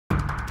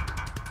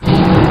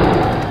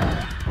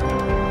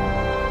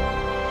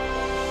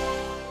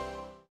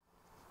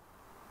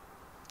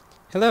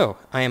Hello,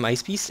 I am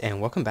Icebeast, and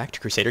welcome back to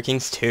Crusader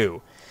Kings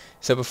 2.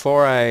 So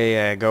before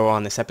I go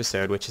on this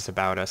episode, which is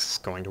about us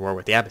going to war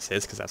with the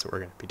Abbasids, because that's what we're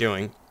going to be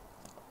doing,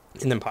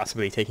 and then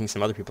possibly taking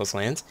some other people's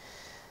lands,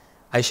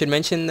 I should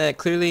mention that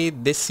clearly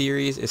this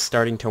series is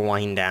starting to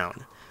wind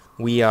down.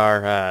 We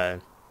are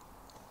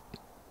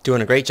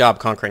doing a great job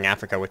conquering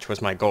Africa, which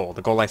was my goal.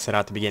 The goal I set out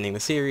at the beginning of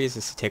the series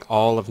is to take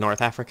all of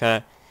North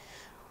Africa.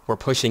 We're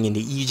pushing into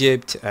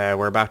Egypt.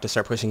 We're about to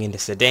start pushing into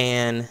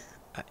Sudan,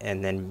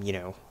 and then,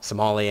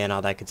 Somalia and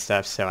all that good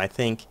stuff. So I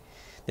think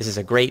this is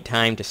a great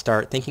time to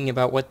start thinking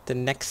about what the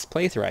next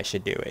playthrough I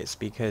should do is,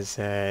 because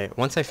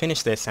once I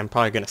finish this, I'm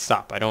probably going to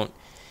stop. I don't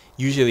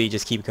usually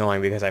just keep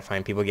going because I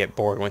find people get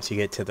bored once you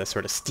get to the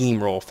sort of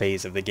steamroll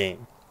phase of the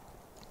game.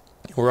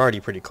 We're already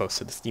pretty close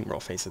to the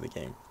steamroll phase of the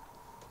game.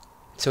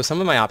 So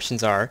some of my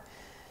options are,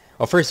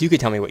 well, first you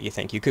could tell me what you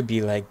think. You could be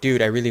like,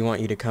 dude, I really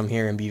want you to come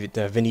here and be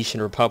the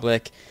Venetian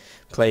Republic,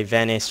 play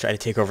Venice, try to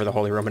take over the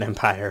Holy Roman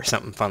Empire, or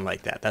something fun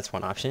like that. That's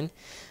one option.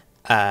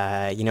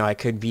 I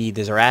could be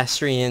the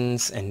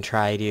Zoroastrians and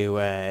try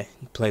to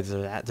play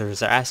the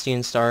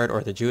Zoroastrian start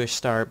or the Jewish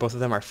start. Both of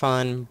them are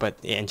fun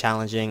and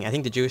challenging. I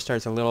think the Jewish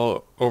start's a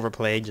little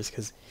overplayed just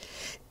because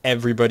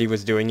everybody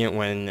was doing it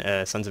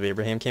when Sons of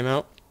Abraham came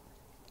out.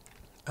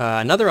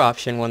 Another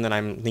option, one that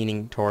I'm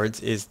leaning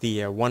towards, is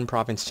the One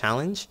Province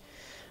Challenge,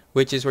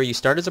 which is where you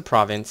start as a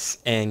province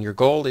and your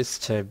goal is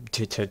to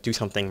do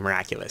something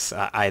miraculous.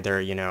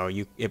 Either,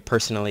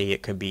 personally,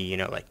 it could be,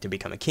 like to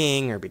become a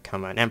king or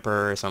become an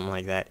emperor or something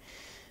like that.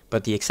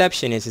 But the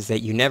exception is that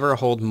you never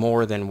hold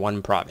more than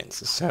one province.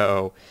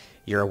 So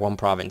you're a one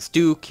province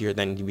duke,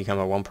 then you become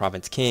a one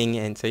province king.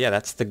 And so, yeah,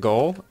 that's the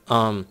goal.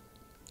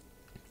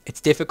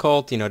 It's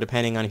difficult,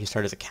 depending on if you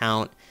start as a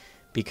count,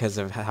 because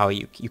of how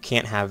you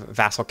can't have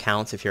vassal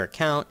counts if you're a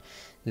count.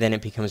 Then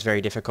it becomes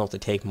very difficult to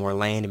take more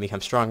land and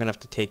become strong enough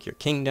to take your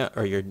kingdom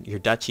or your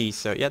duchy.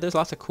 So yeah, there's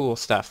lots of cool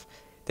stuff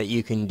that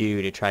you can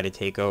do to try to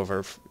take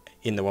over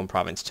in the One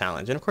Province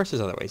Challenge. And of course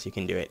there's other ways you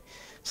can do it.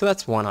 So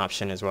that's one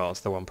option as well as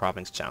the One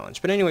Province Challenge.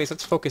 But anyways,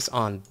 let's focus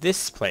on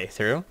this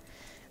playthrough.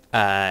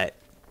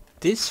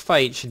 This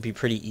fight should be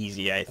pretty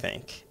easy, I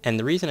think. And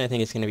the reason I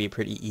think it's going to be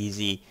pretty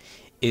easy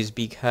is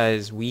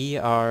because we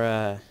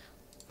are...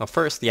 well,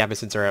 first, the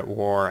Abbasids are at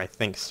war, I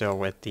think, still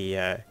with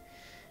the...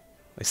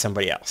 with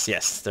somebody else.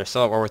 Yes, they're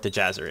still at war with the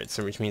Jazzerids,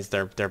 so which means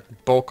their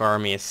bulk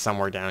army is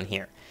somewhere down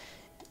here.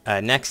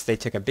 Next, they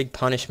took a big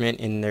punishment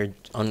in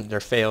their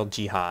failed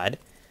Jihad.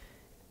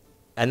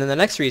 And then the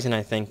next reason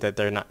I think that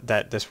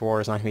this war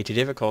is not going to be too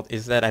difficult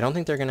is that I don't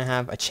think they're going to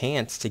have a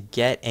chance to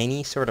get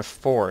any sort of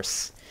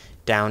force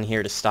down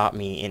here to stop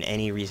me in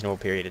any reasonable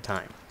period of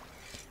time.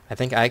 I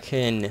think I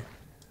can,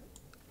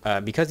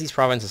 because these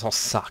provinces all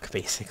suck,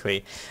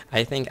 basically,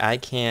 I think I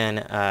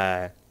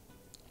can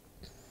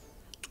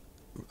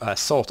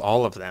assault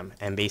all of them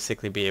and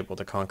basically be able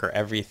to conquer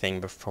everything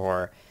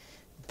before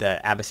the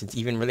Abbasids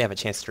even really have a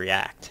chance to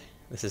react.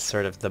 This is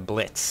sort of the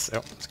blitz.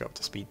 Oh, let's go up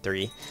to speed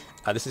 3.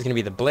 This is going to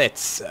be the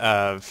blitz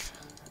of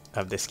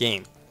this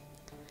game.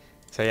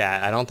 So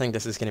yeah, I don't think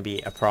this is going to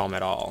be a problem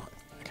at all.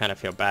 I kind of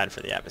feel bad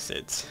for the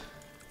Abbasids.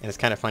 And it's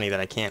kind of funny that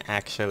I can't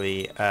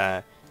actually...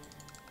 I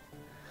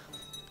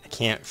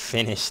can't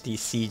finish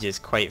these sieges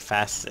quite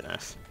fast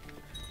enough.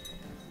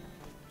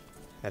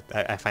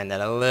 I find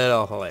that a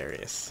little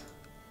hilarious.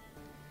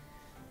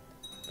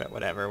 But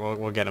whatever,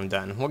 we'll get them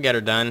done. We'll get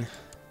her done.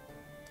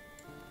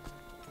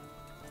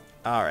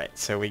 Alright,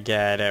 so we're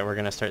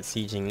gonna start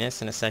sieging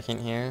this in a second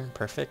here.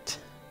 Perfect.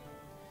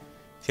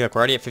 See, look, we're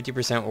already at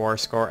 50% war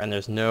score, and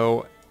there's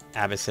no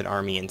Abbasid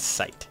army in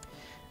sight.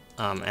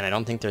 And I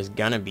don't think there's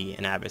gonna be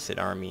an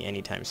Abbasid army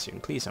anytime soon.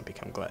 Please don't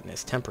become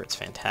gluttonous. Temperate's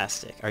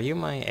fantastic. Are you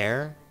my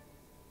heir?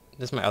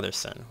 This is my other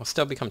son. We'll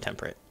still become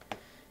temperate.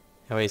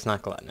 Oh, he's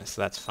not gluttonous,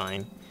 so that's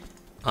fine.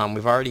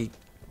 We've already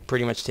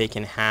pretty much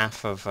taken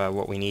half of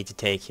what we need to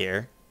take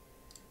here.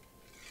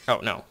 Oh,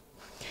 no.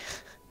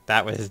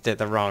 That was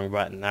the wrong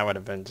button. That would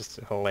have been just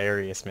a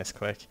hilarious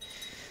misclick.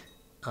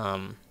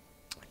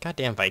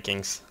 Goddamn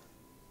Vikings.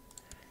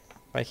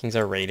 Vikings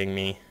are raiding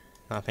me.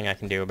 Nothing I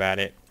can do about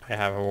it. I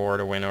have a war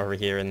to win over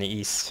here in the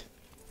east.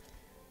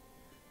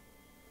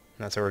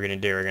 And that's what we're going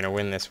to do. We're going to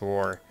win this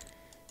war.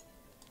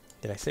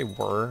 Did I say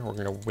war? We're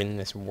going to win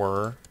this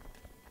war.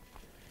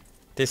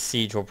 This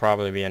siege will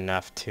probably be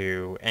enough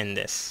to end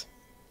this.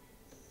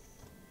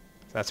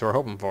 That's what we're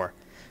hoping for.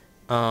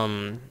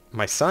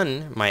 My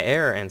son, my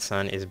heir and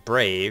son, is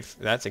brave.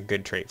 That's a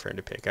good trait for him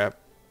to pick up.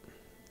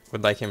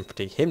 Would like him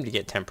to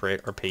get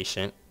temperate or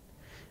patient,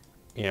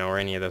 or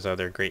any of those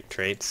other great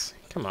traits.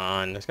 Come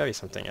on, there's got to be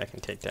something I can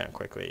take down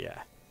quickly.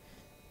 Yeah,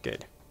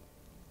 good.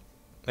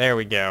 There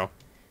we go.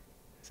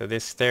 So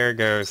there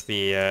goes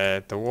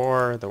the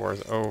war. The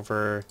war's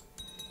over.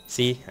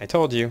 See, I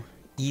told you,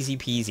 easy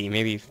peasy.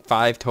 Maybe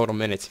 5 total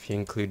minutes if you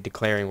include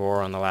declaring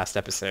war on the last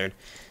episode.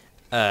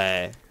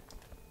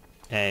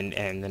 And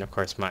then of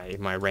course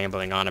my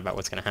rambling on about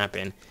what's going to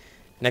happen.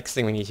 Next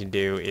thing we need to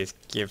do is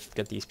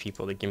get these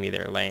people to give me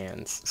their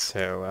lands.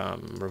 So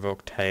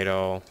revoke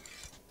title.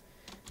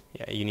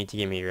 Yeah, you need to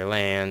give me your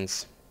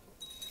lands.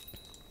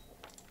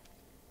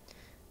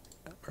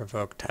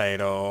 Revoke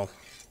title.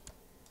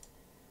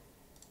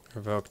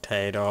 Revoke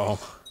title.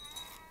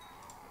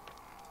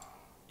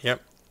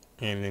 Yep.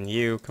 And then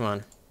you, come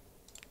on.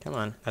 Come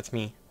on, that's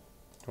me.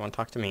 You want to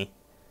talk to me?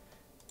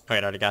 Oh, wait,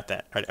 I already got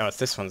that. Oh, it's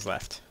this one's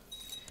left.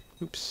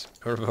 Oops.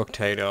 Revoke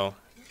title.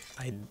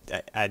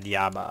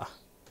 Adiaba.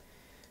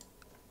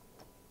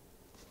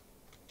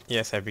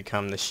 Yes, I've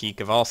become the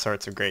sheik of all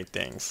sorts of great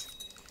things.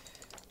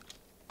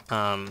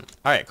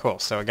 Alright, cool.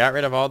 So I got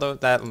rid of all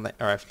that,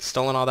 or I've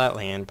stolen all that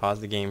land. Pause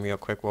the game real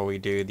quick while we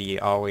do the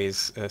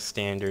always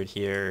standard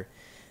here.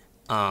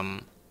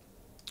 Give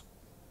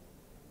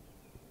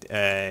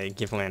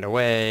land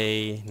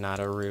away,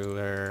 not a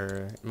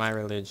ruler, my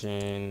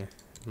religion,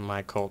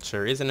 my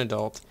culture is an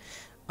adult.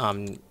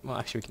 Well,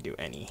 actually we can do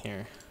any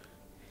here.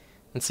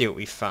 Let's see what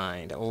we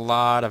find. A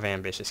lot of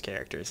ambitious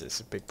characters is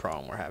a big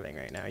problem we're having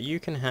right now.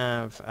 You can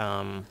have,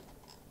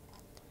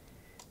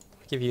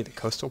 give you the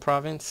coastal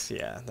province.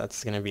 Yeah,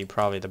 that's going to be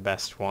probably the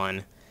best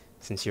one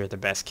since you're the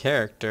best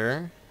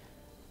character.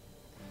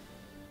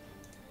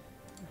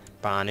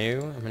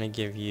 Banu, I'm going to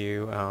give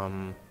you,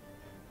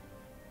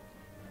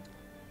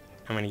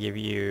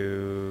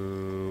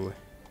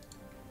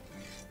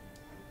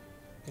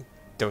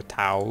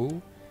 Dotau,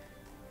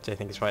 which I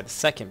think is probably the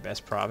second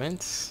best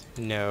province.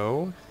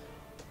 No.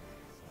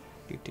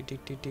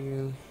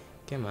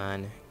 Come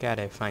on,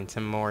 gotta find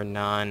some more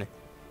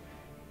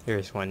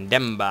Here's one,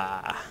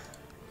 Demba.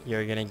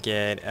 You're gonna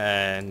get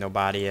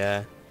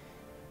Nobadia,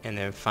 and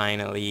then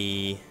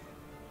finally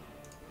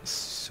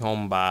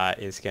Somba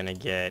is gonna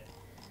get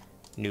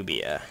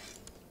Nubia.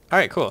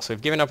 Alright, cool. So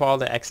we've given up all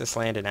the excess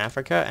land in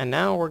Africa, and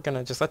now we're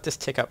gonna just let this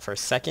tick up for a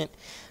second.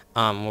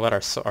 We'll let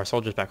our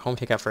soldiers back home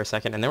tick up for a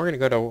second, and then we're gonna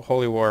go to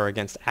Holy War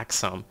against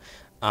Axum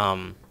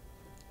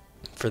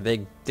for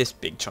this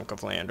big chunk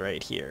of land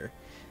right here.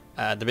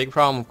 The big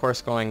problem, of course,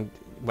 going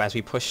as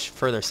we push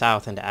further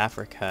south into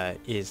Africa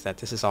is that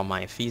this is all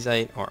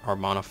Miaphysite or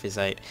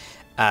Monophysite.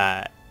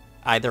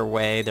 Either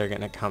way, they're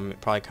gonna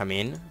probably come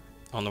in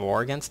on the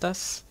war against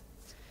us,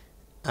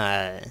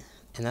 and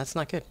that's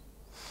not good.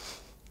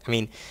 I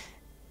mean,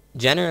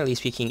 generally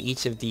speaking,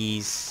 each of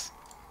these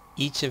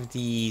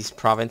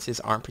provinces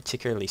aren't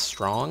particularly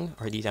strong,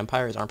 or these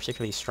empires aren't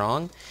particularly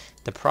strong.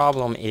 The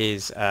problem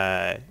is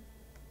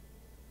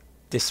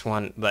this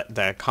one,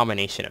 the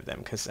combination of them,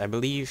 because I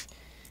believe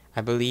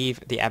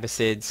the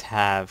Abbasids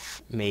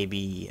have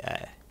maybe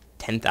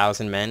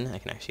 10,000 men. I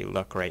can actually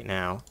look right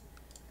now.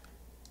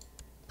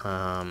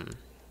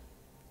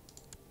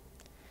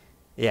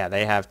 Yeah,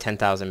 they have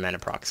 10,000 men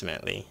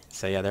approximately.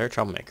 So yeah, they're a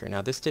troublemaker.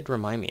 Now this did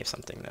remind me of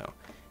something though.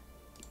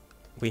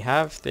 We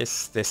have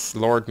this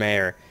Lord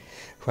Mayor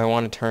who I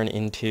want to turn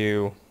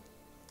into,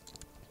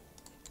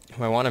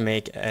 who I want to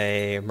make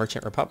a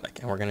merchant republic,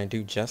 and we're going to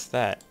do just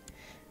that.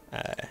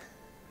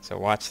 So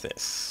watch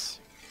this.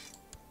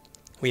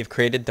 We have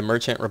created the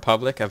merchant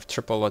republic of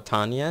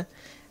Tripolitania.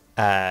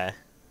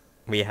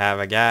 We have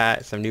a guy,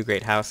 some new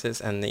great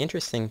houses, and the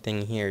interesting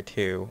thing here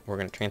too, we're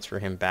going to transfer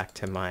him back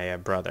to my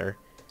brother.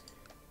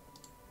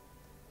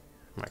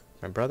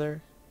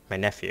 My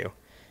nephew.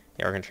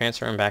 Yeah, we're going to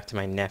transfer him back to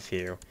my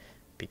nephew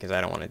because I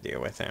don't want to deal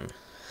with him.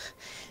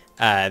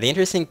 The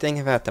interesting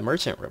thing about the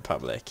Merchant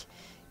Republic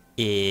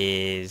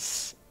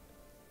is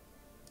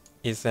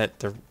that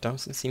there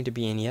doesn't seem to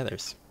be any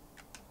others.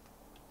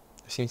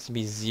 There seems to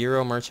be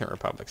 0 Merchant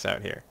Republics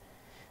out here,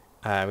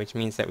 which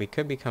means that we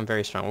could become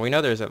very strong. Well, we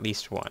know there's at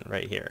least one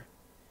right here.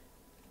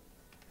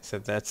 So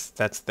that's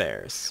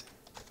theirs.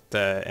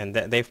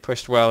 They've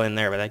pushed well in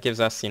there, but that gives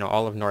us,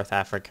 all of North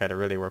Africa to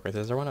really work with.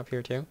 Is there one up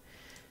here too?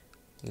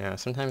 No,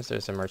 sometimes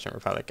there's a Merchant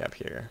Republic up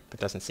here, but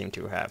doesn't seem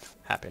to have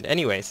happened.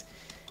 Anyways,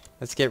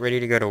 let's get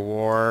ready to go to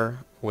war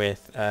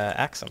with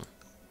Axum.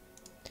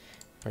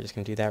 We're just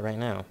gonna do that right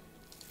now.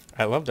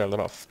 I love their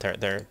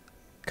their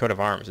coat of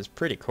arms. It's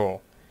pretty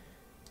cool.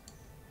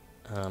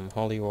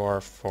 Holy War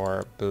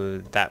for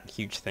that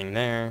huge thing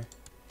there.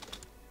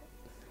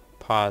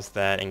 Pause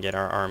that and get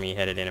our army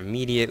headed in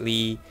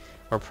immediately.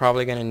 We're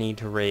probably going to need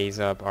to raise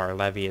up our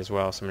levy as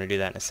well, so I'm going to do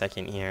that in a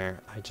second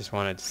here. I just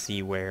wanted to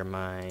see where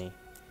my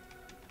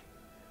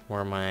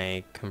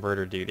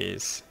converter dude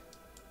is.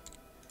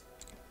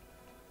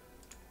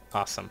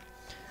 Awesome.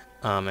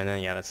 And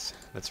then yeah,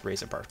 let's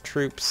raise up our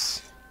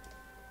troops.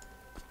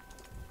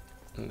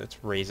 And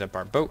let's raise up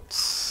our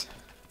boats.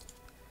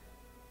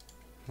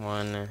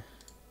 1,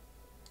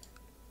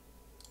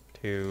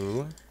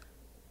 2.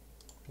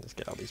 Let's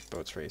get all these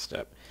boats raised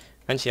up.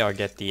 Eventually I'll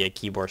get the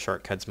keyboard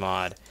shortcuts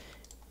mod,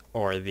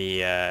 or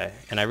the,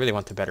 and I really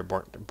want the better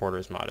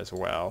borders mod as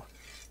well.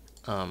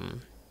 Yeah,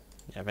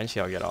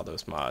 eventually I'll get all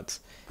those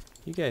mods.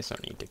 You guys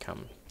don't need to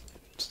come.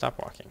 Stop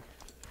walking.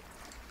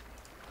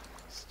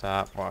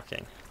 Stop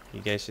walking.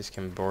 You guys just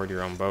can board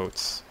your own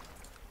boats,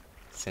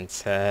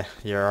 since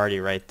you're already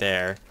right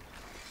there.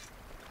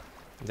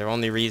 The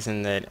only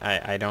reason that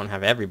I don't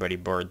have everybody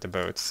board the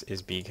boats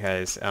is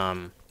because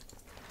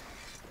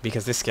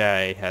this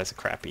guy has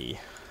crappy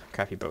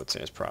boats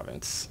in his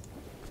province.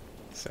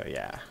 So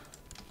yeah,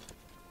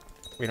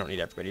 we don't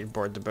need everybody to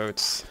board the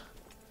boats.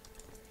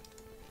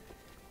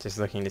 Just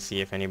looking to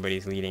see if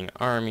anybody's leading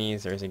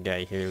armies. There's a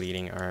guy here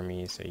leading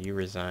armies, so you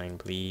resign,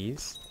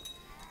 please.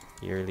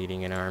 You're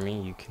leading an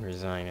army, you can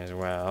resign as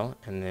well.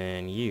 And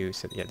then you,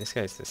 so yeah, this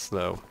guy's the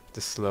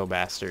slow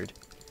bastard.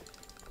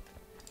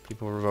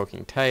 People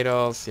revoking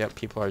titles. Yep,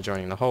 people are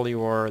joining the Holy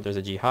War. There's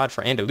a jihad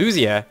for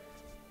Andalusia.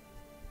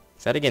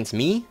 Is that against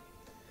me?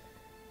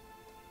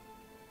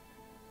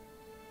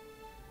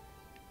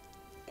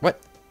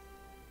 What?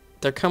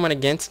 They're coming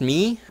against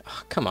me?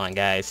 Oh, come on,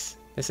 guys.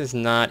 This is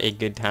not a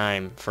good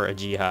time for a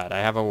jihad. I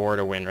have a war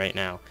to win right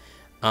now.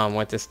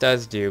 What this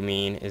does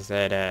mean is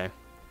that,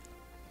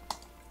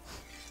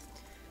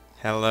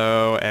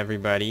 hello,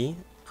 everybody.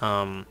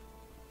 Okay,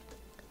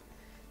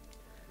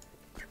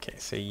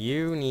 so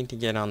you need to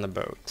get on the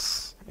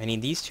boats. I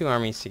need these two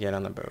armies to get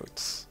on the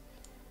boats.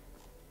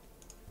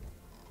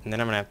 And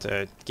then I'm going to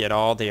have to get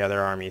all the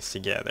other armies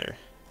together.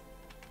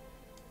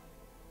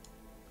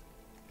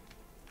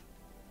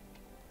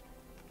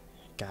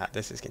 God,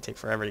 this is going to take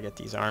forever to get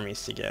these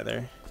armies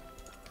together.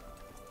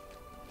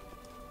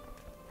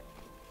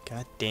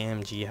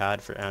 Goddamn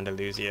jihad for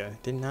Andalusia.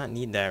 Did not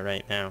need that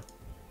right now.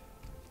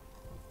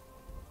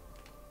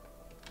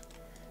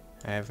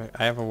 I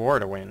have a war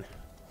to win.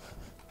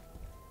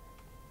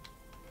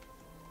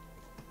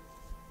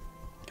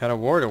 Got a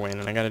war to win,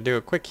 and I got to do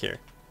it quick here.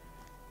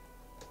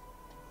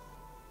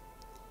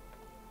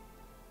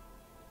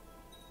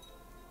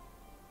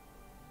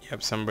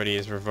 Yep, somebody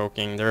is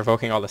revoking. They're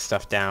revoking all the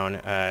stuff down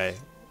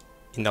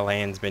in the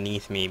lands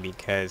beneath me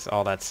because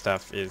all that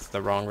stuff is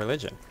the wrong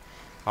religion.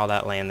 All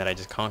that land that I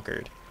just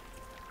conquered.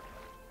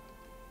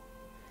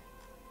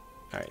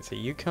 Alright, so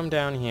you come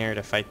down here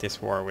to fight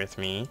this war with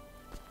me.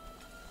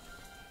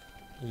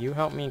 You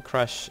help me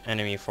crush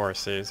enemy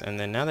forces, and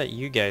then now that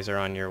you guys are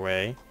on your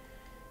way,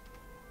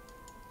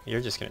 you're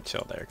just gonna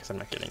chill there because I'm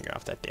not getting you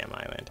off that damn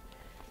island.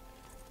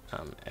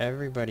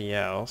 Everybody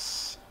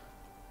else,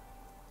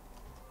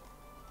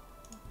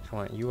 I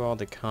want you all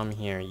to come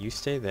here. You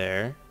stay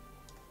there.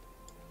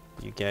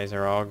 You guys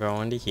are all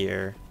going to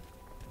here.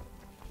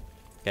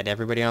 Got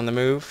everybody on the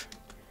move?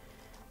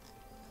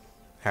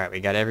 Alright, we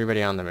got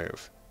everybody on the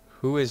move.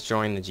 Who has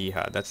joined the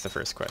jihad? That's the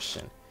first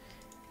question.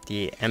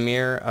 The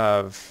Emir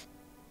of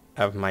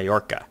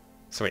Mallorca.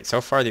 So wait, so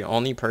far the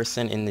only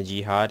person in the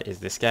jihad is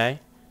this guy?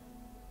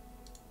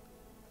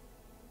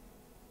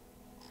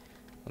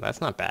 Well,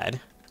 that's not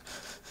bad.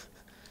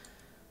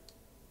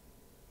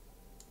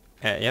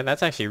 Yeah,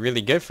 that's actually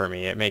really good for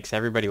me. It makes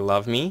everybody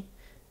love me.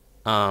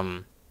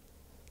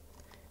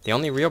 The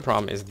only real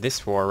problem is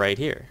this war right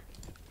here.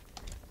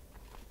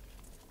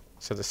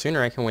 So the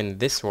sooner I can win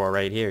this war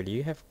right here... Do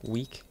you have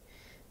weak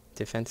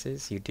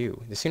defenses? You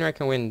do. The sooner I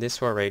can win this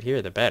war right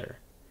here, the better.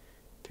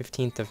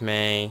 15th of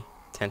May,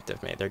 10th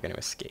of May. They're going to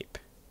escape.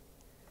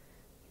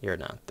 You're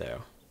not,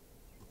 though.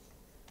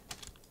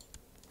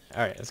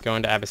 Alright, let's go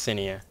into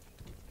Abyssinia.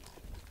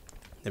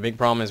 The big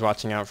problem is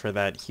watching out for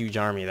that huge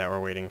army that we're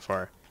waiting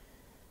for.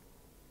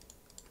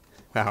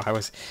 Wow,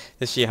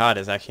 this jihad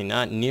is actually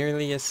not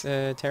nearly as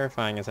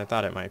terrifying as I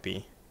thought it might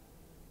be.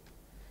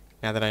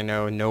 Now that I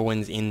know no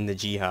one's in the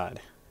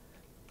jihad.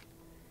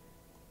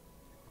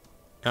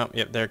 Oh,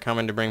 yep, they're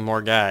coming to bring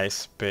more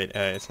guys, but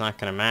it's not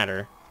going to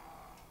matter.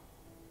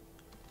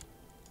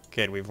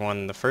 Good, we've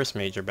won the first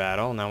major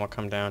battle. Now we'll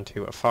come down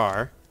to a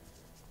far.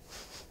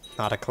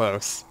 Not a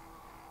close.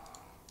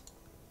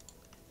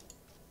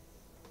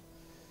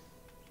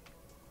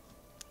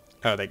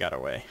 Oh, they got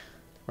away.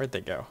 Where'd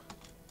they go?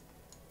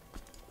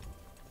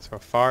 So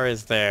Afar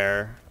is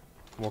there.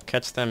 We'll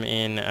catch them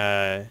in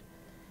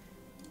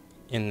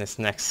this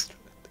next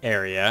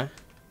area.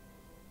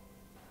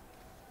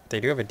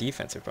 They do have a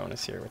defensive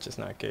bonus here, which is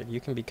not good.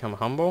 You can become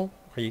humble,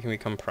 or you can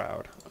become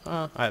proud.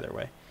 Either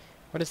way.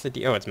 What is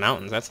the oh, it's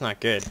mountains. That's not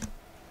good.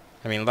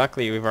 I mean,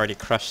 luckily we've already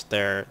crushed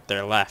their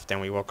left,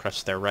 and we will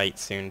crush their right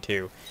soon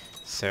too.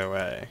 So,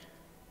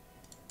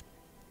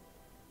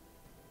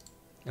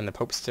 and the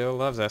Pope still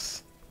loves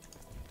us.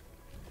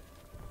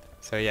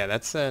 So yeah,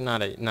 that's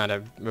not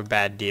a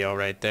bad deal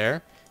right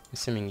there.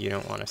 Assuming you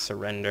don't want to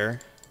surrender.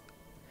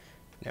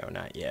 No,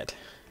 not yet.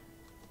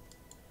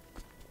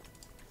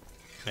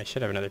 I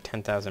should have another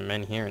 10,000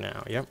 men here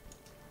now. Yep.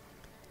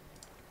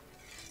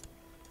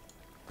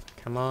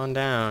 Come on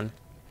down.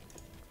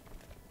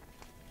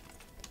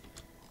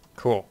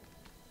 Cool.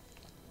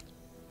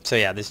 So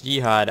yeah, this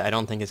jihad I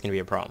don't think is going to be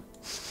a problem.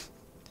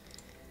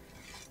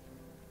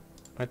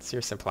 What's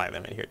your supply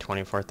limit here?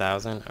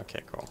 24,000?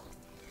 Okay, cool.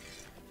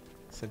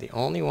 So the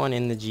only one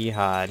in the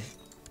jihad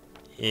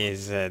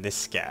is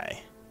this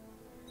guy.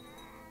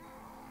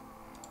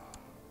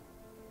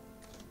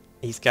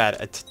 He's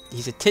got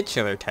he's a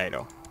titular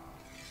title.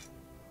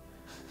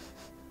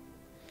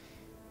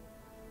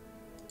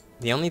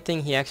 The only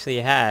thing he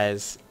actually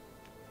has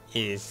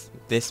is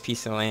this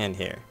piece of land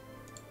here.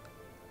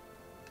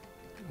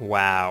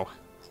 Wow.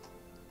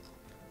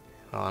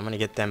 Well, I'm gonna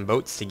get them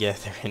boats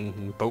together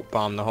and boat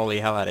bomb the holy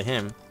hell out of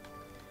him.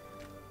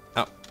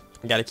 Oh,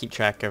 gotta keep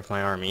track of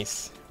my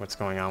armies. What's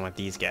going on with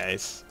these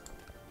guys?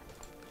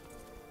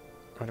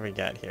 What do we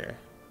got here?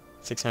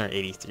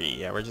 683.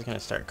 Yeah, we're just gonna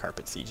start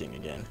carpet sieging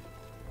again.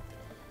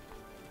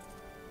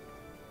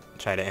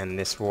 Try to end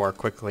this war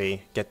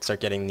quickly. Start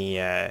getting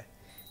the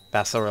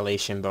vassal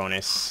relation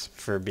bonus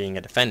for being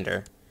a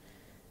defender.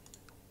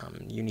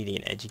 You need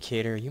an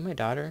educator. Are you my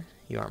daughter?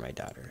 You are my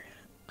daughter.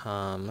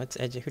 Let's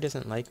who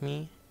doesn't like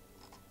me?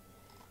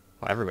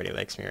 Well, everybody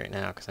likes me right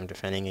now because I'm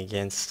defending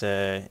against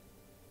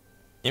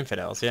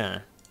infidels, yeah.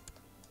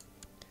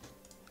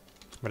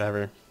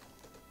 Whatever.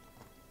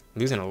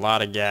 Losing a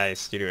lot of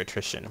guys due to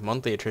attrition.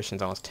 Monthly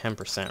attrition's almost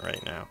 10%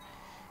 right now.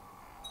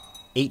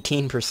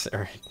 18%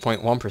 or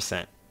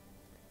 0.1%.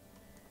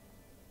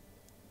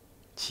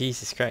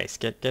 Jesus Christ,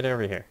 get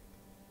over here.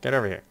 Get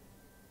over here.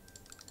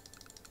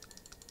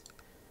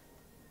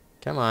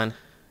 Come on.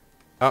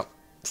 Oh,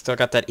 still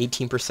got that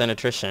 18%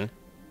 attrition.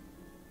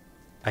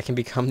 I can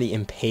become the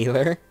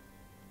Impaler?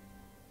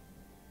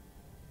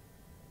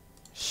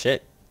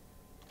 Shit.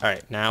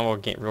 Alright, now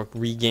we'll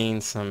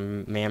regain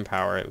some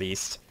manpower at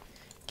least.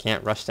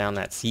 Can't rush down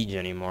that siege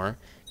anymore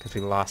because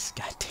we lost,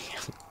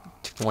 goddamn,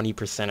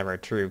 20% of our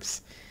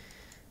troops.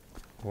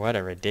 What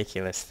a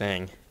ridiculous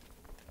thing.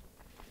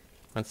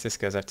 Once this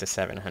goes up to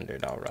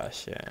 700, I'll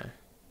rush, yeah.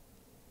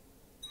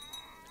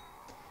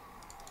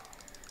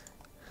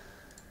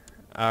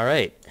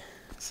 Alright.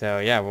 So,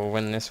 yeah, we'll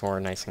win this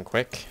war nice and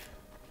quick.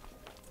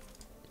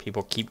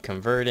 People keep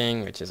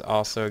converting, which is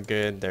also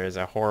good. There's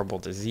a horrible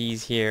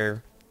disease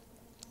here.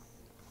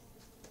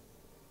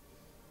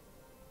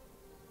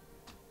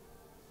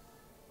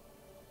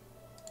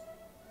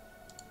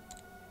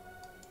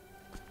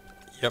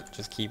 Yep,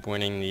 just keep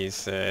winning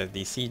these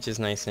sieges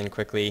nice and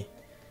quickly.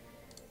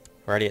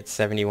 We're already at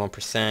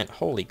 71%.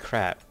 Holy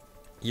crap.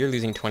 You're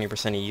losing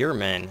 20% of your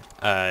men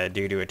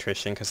due to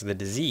attrition because of the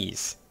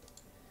disease.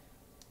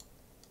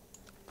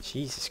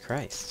 Jesus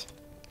Christ.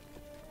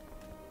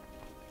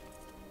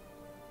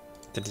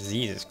 The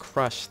diseases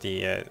crush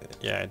the,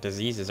 yeah,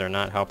 diseases are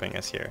not helping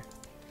us here.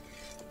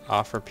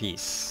 Offer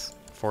peace.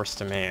 Force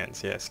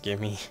demands. Yes, give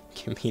me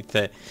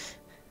the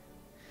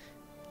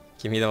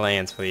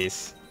lands,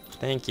 please.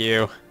 Thank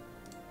you.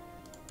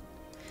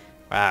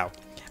 Wow.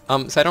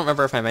 So I don't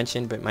remember if I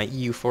mentioned, but my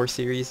EU4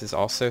 series is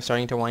also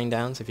starting to wind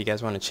down. So if you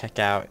guys want to check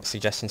out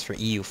suggestions for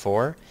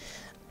EU4,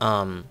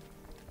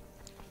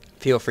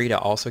 feel free to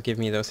also give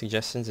me those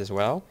suggestions as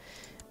well.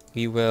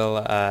 We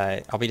will,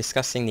 I'll be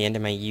discussing the end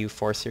of my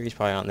EU4 series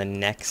probably on the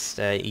next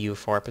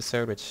EU4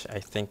 episode, which I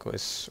think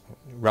was,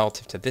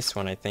 relative to this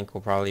one, I think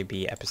will probably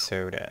be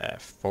episode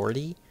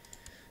 40,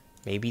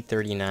 maybe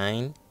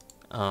 39.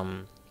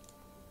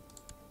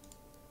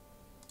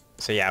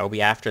 So yeah, it will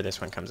be after this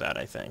one comes out,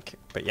 I think.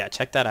 But yeah,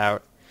 check that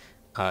out.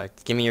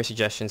 Give me your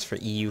suggestions for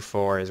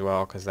EU4 as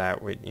well, because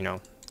that would, you know,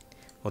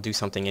 we'll do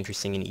something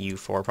interesting in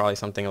EU4. Probably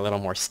something a little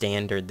more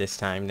standard this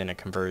time than a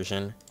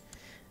conversion.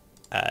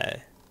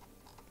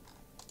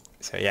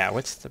 So yeah,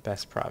 what's the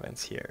best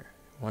province here?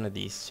 One of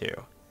these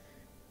two.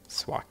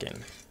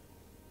 Swakin.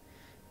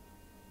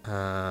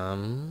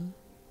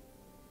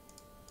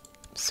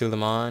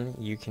 Suleiman,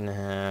 you can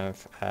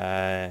have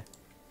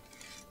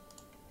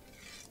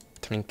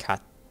Trinky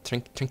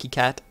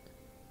Cat.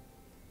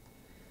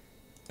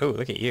 Oh,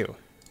 look at you.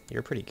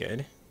 You're pretty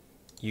good.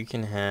 You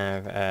can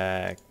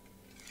have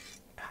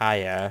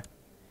Haya,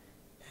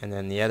 and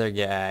then the other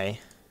guy,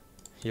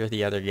 you're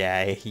the other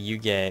guy, you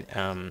get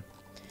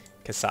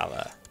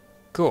Kasala.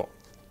 Cool.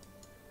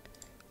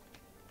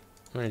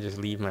 I'm gonna just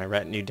leave my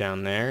retinue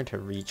down there to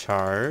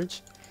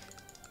recharge.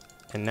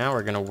 And now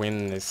we're gonna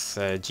win this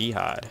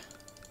Jihad.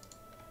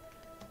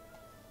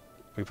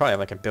 We probably have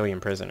like 1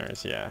 billion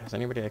prisoners, yeah. Is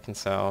anybody I can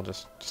sell?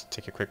 Just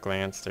take a quick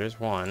glance. There's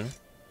one.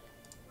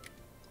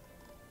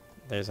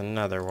 There's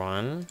another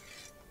one.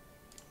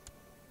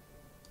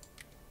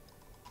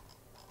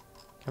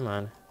 Come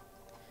on.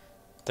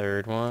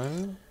 Third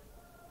one.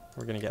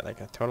 We're gonna get like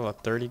a total of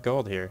 30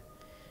 gold here.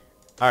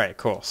 Alright,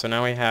 cool. So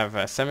now we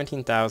have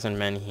 17,000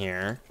 men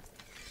here.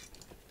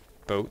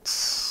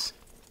 Boats.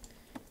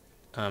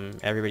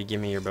 Everybody give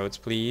me your boats,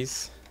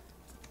 please.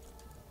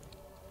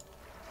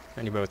 How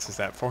many boats is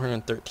that?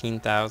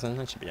 413,000?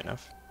 That should be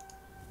enough.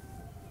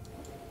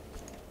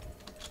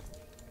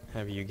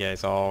 Have you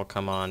guys all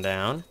come on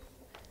down.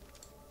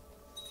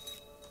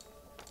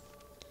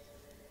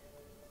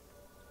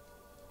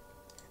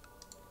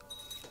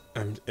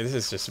 This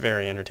is just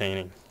very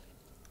entertaining.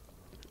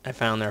 I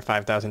found there are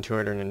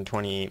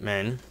 5,228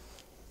 men.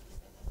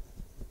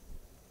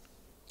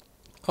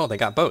 Oh, they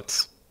got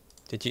boats.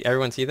 Did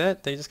everyone see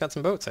that? They just got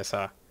some boats, I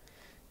saw.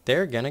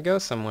 They're gonna go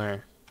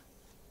somewhere.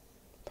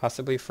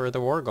 Possibly for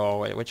the war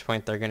goal, at which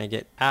point they're gonna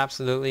get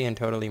absolutely and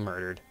totally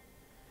murdered.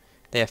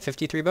 They have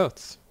 53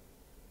 boats.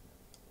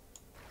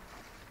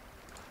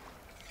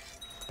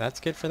 That's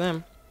good for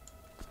them.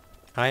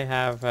 I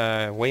have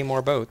way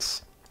more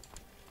boats.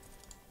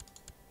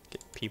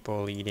 Get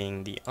people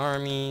leading the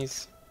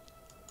armies.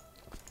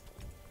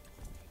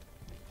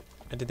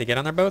 Did they get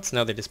on their boats?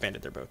 No, they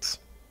disbanded their boats.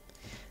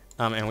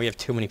 And we have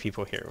too many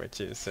people here,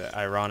 which is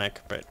ironic,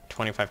 but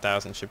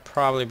 25,000 should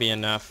probably be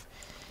enough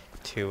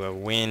to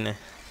win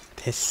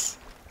this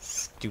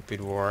stupid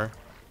war.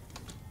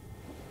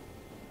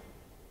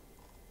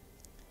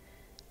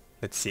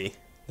 Let's see.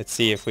 Let's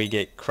see if we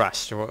get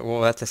crushed. We'll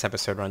let this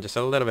episode run just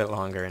a little bit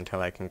longer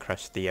until I can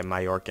crush the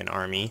Majorcan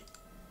army.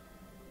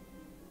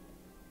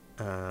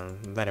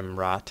 Let him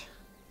rot.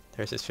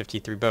 There's his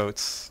 53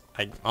 boats.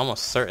 I'm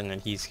almost certain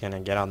that he's going to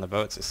get on the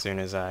boats as soon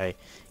as I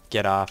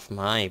get off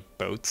my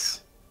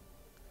boats.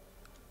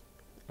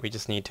 We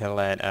just need to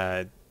let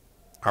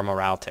our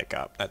morale tick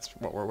up. That's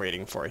what we're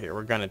waiting for here.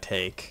 We're going to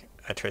take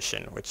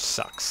attrition, which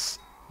sucks.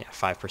 Yeah,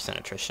 5%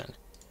 attrition.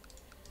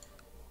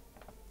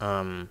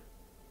 But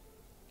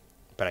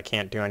I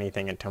can't do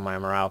anything until my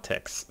morale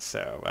ticks,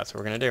 so that's what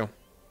we're going to do.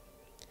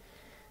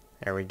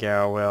 There we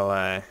go.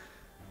 We'll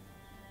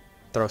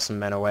throw some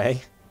men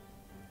away.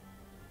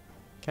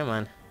 Come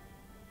on.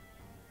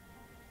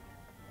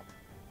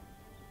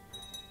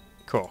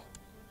 Cool.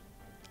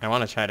 I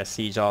want to try to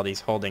siege all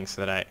these holdings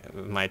so that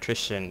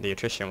the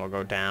attrition will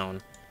go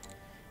down.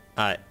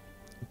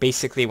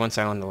 Basically, once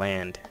I own the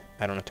land,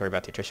 I don't have to worry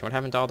about the attrition. What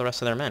happened to all the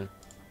rest of their men?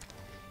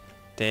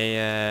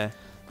 They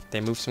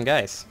moved some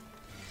guys.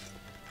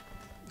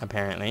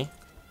 Apparently.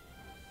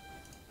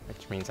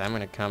 Which means I'm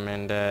going to come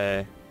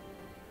and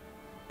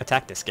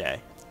attack this guy.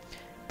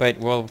 But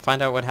we'll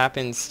find out what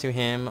happens to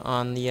him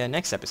on the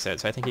next episode.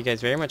 So I thank you guys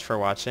very much for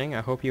watching.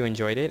 I hope you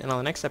enjoyed it. And on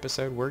the next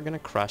episode, we're going to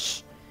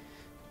crush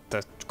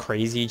the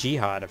crazy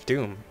Jihad of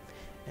Doom.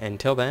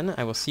 Until then,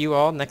 I will see you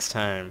all next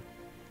time.